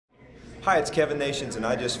Hi, it's Kevin Nations, and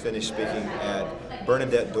I just finished speaking at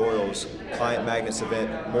Bernadette Doyle's Client Magnets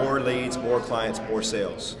event, More Leads, More Clients, More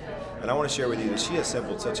Sales. And I want to share with you that she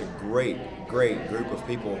assembled such a great group of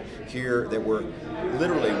people here that were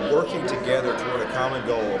literally working together toward a common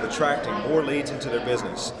goal of attracting more leads into their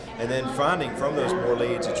business, and then finding from those more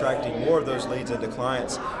leads, attracting more of those leads into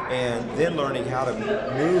clients, and then learning how to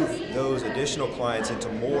move those additional clients into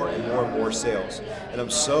more and more sales. And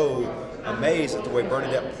I'm so amazed at the way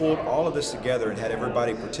Bernadette pulled all of this together and had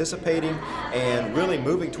everybody participating and really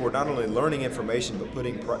moving toward not only learning information but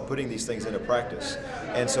putting these things into practice.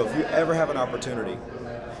 And so if you ever have an opportunity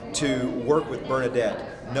to work with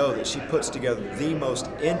Bernadette, know that she puts together the most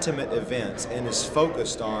intimate events and is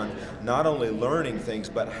focused on not only learning things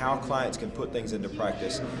but how clients can put things into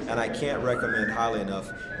practice. And I can't recommend highly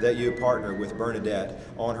enough that you partner with Bernadette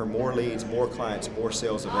on her More Leads, More Clients, More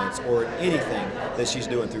Sales events, or anything that she's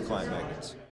doing through Client Magnets.